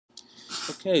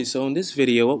Okay, so in this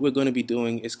video, what we're going to be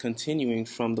doing is continuing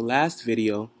from the last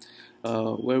video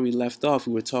where we left off.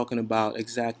 We were talking about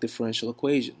exact differential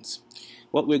equations.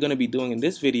 What we're going to be doing in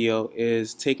this video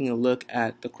is taking a look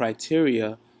at the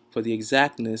criteria for the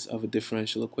exactness of a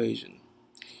differential equation.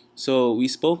 So we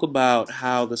spoke about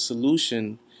how the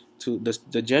solution to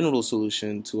the general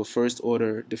solution to a first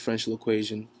order differential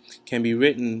equation can be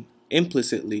written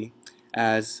implicitly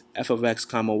as f of x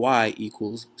comma y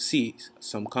equals c,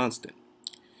 some constant.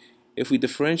 If we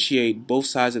differentiate both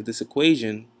sides of this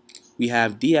equation, we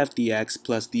have df dx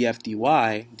plus df dy,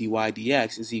 dy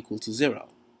dx is equal to 0.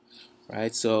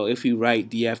 Right? So if we write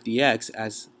df dx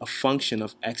as a function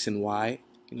of x and y,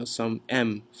 some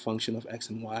m function of x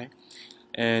and y,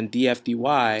 and df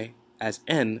dy as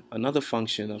n, another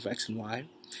function of x and y,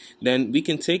 then we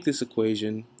can take this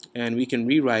equation and we can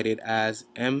rewrite it as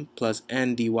m plus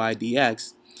n dy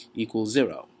dx equals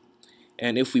 0.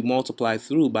 And if we multiply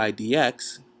through by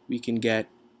dx, we can get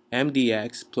m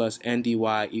dx plus n dy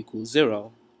equals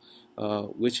 0,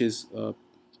 which is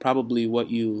probably what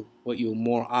you'll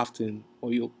more often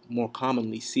or you'll more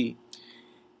commonly see.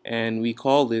 And we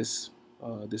call this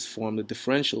this form the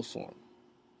differential form.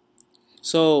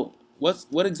 So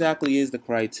what exactly is the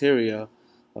criteria,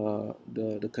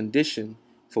 the condition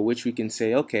for which we can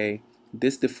say, okay,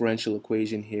 this differential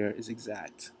equation here is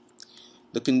exact?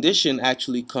 The condition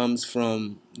actually comes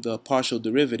from the partial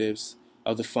derivatives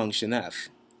of the function f.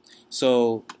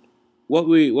 So what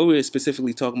we're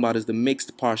specifically talking about is the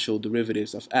mixed partial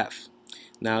derivatives of f.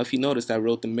 Now if you notice, I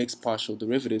wrote the mixed partial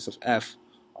derivatives of f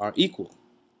are equal.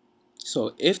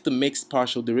 So if the mixed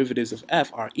partial derivatives of f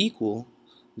are equal,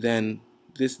 then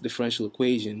this differential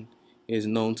equation is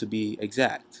known to be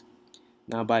exact.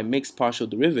 Now by mixed partial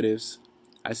derivatives,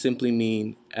 I simply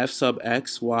mean f sub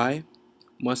x y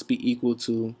must be equal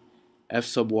to f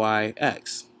sub y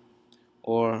x.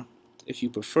 Or if you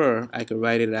prefer, I could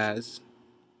write it as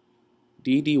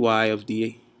d dy of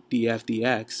df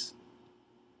dx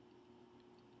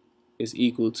is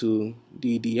equal to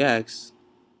d dx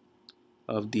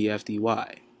of df dy.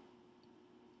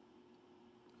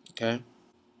 Okay?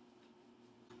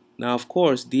 Now of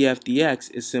course df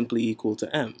dx is simply equal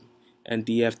to m, and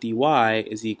df dy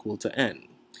is equal to n.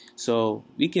 So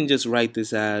we can just write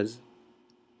this as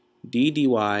d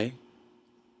dy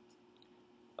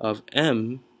of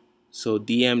m, so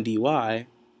dm dy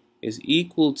is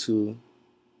equal to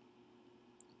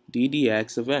d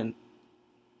dx of n.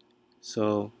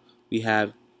 So we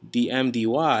have dm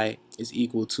dy is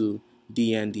equal to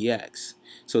dn dx.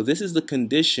 So this is the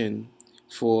condition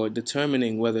for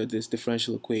determining whether this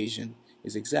differential equation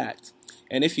is exact.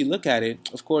 And if you look at it,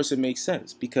 of course it makes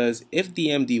sense, because if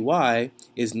dm dy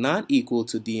is not equal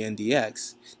to dn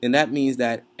dx, then that means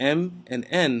that m and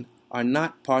n are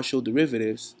not partial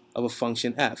derivatives of a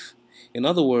function f. In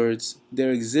other words,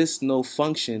 there exists no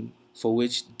function for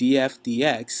which df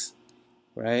dx,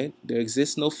 right? There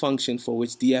exists no function for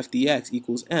which df dx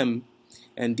equals m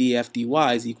and df dy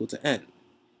is equal to n.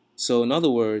 So in other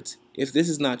words, if this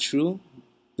is not true,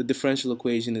 the differential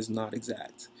equation is not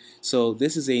exact. So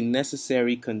this is a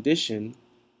necessary condition,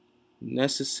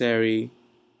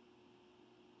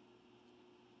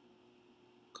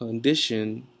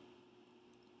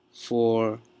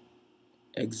 for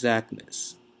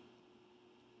exactness.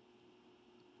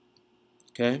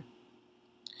 Okay?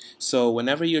 So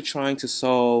whenever you're trying to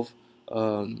solve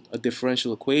a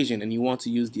differential equation and you want to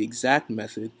use the exact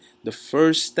method, the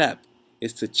first step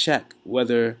is to check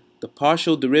whether the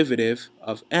partial derivative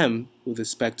of m with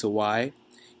respect to y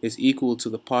is equal to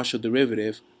the partial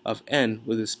derivative of n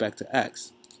with respect to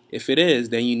x. If it is,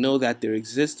 then you know that there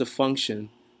exists a function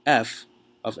f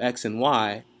of x and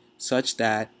y such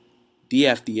that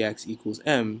df dx equals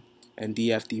m and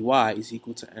df dy is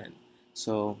equal to n.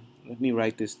 So let me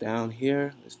write this down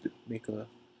here. Let's make a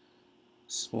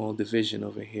small division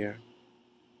over here.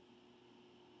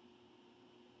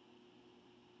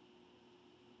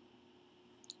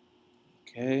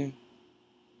 Okay.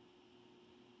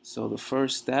 So the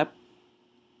first step,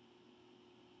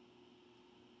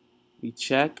 we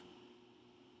check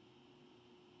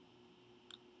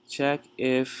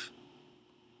if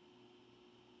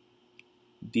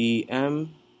dm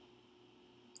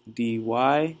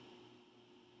dy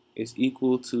is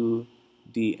equal to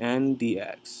dn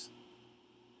dx.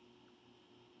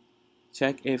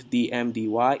 Check if dm dy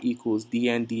equals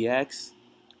dn dx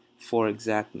for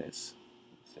exactness.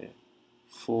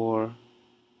 For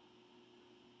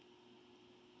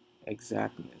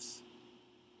exactness.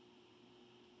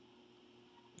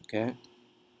 Okay?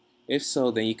 If so,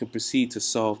 then you can proceed to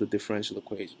solve the differential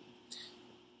equation.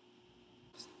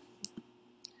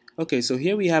 Okay, so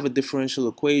here we have a differential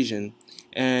equation,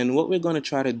 and what we're going to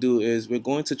try to do is we're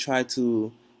going to try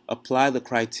to apply the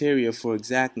criteria for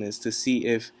exactness to see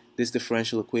if this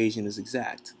differential equation is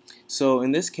exact. So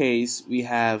in this case, we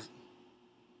have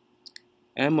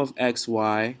m of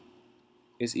xy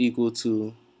is equal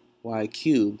to y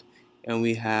cubed, and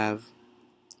we have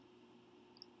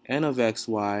n of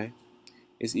xy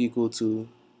is equal to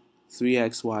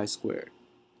 3xy squared.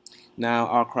 Now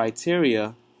our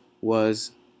criteria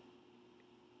was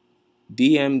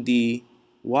dm dy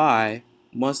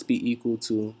must be equal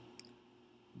to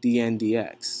dn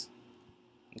dx.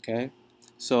 Okay,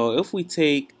 so if we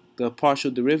take the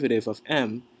partial derivative of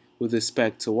m with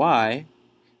respect to y,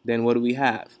 then what do we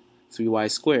have? 3y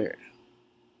squared.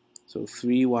 So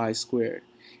 3y squared.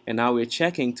 And now we're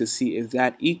checking to see if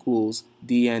that equals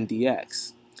dn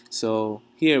dx. So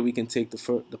here we can take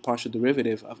the partial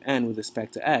derivative of n with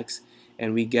respect to x,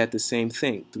 and we get the same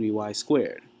thing, 3y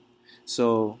squared.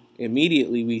 So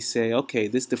immediately we say, okay,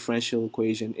 this differential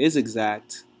equation is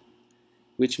exact,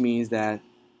 which means that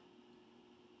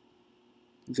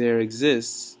there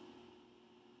exists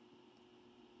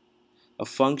a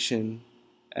function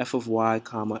f of y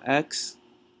comma x.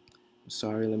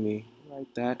 Sorry, let me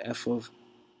write that. F of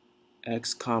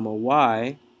x comma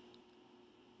y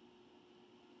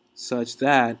such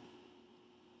that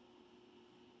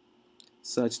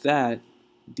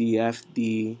df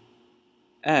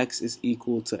dx is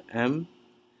equal to m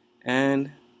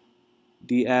and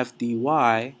df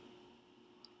dy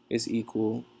is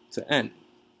equal to n.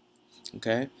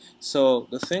 Okay, so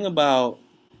the thing about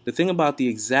the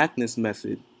exactness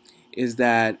method is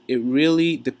that it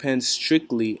really depends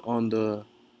strictly on the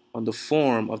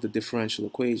form of the differential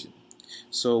equation.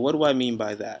 So what do I mean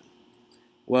by that?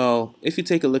 Well, if you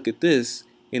take a look at this,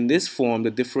 in this form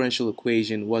the differential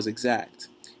equation was exact.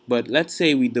 But let's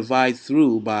say we divide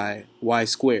through by y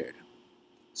squared.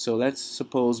 So let's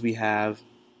suppose we have,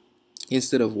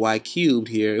 instead of y cubed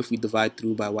here, if we divide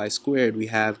through by y squared, we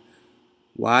have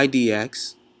y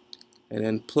dx and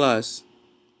then plus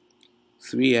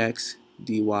 3x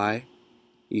dy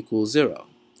equals 0.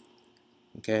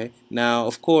 Okay, now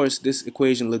of course this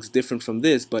equation looks different from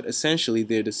this, but essentially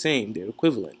they're the same, they're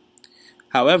equivalent.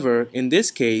 However, in this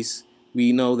case,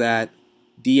 we know that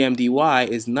dm dy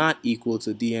is not equal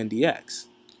to dn dx,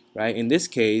 right? In this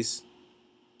case,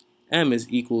 m is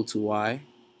equal to y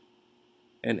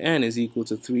and n is equal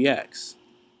to 3x.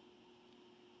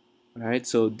 Alright,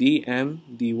 so dm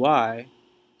dy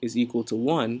is equal to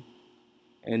 1,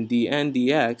 and dn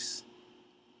dx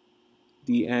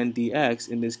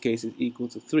in this case is equal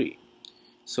to 3.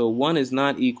 So 1 is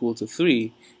not equal to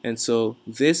 3, and so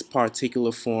this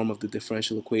particular form of the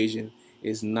differential equation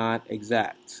is not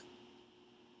exact.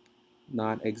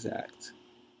 Not exact.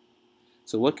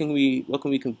 So what can we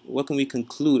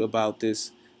conclude about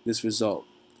this result?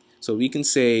 So we can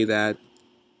say that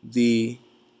the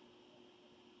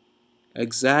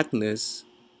exactness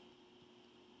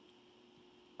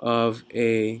of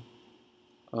a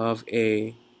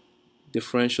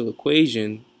differential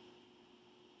equation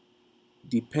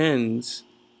depends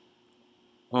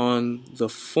on the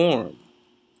form.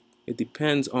 It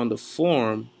depends on the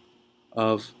form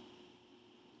of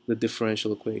the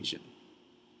differential equation.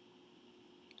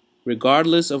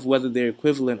 Regardless of whether they're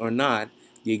equivalent or not,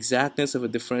 the exactness of a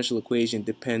differential equation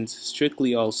depends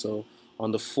strictly also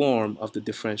on the form of the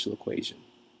differential equation.